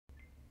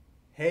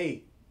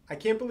Hey, I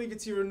can't believe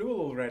it's your renewal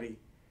already.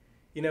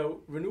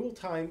 Renewal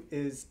time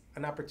is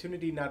an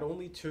opportunity not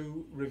only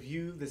to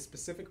review the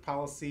specific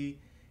policy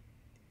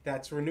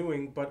that's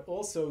renewing, but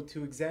also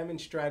to examine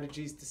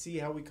strategies to see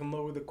how we can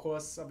lower the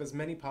costs of as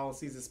many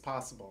policies as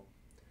possible.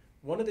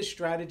 One of the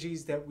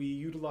strategies that we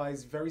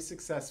utilize very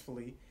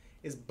successfully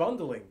is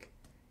bundling.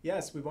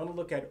 Yes, we want to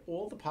look at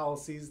all the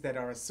policies that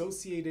are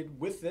associated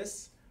with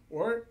this,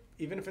 or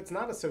even if it's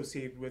not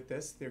associated with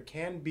this, there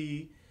can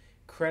be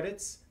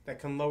credits that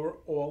can lower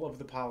all of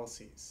the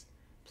policies.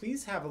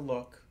 Please have a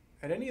look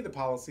at any of the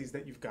policies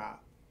that you've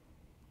got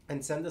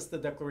and send us the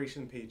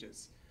declaration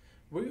pages.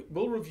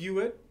 We'll review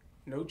it,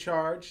 no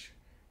charge,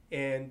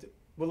 and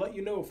we'll let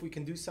you know if we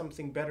can do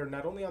something better,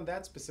 not only on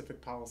that specific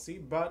policy,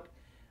 but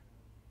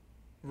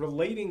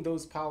relating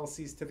those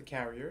policies to the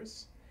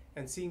carriers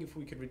and seeing if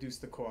we could reduce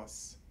the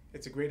costs.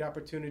 It's a great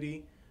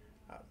opportunity.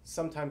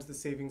 Sometimes the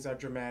savings are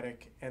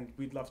dramatic, and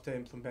we'd love to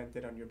implement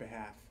it on your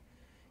behalf.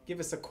 Give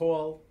us a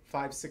call,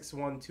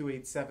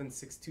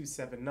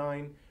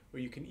 561-287-6279, or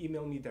you can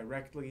email me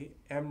directly,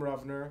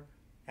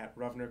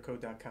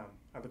 mrovner@rovnerco.com.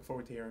 I look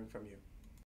forward to hearing from you.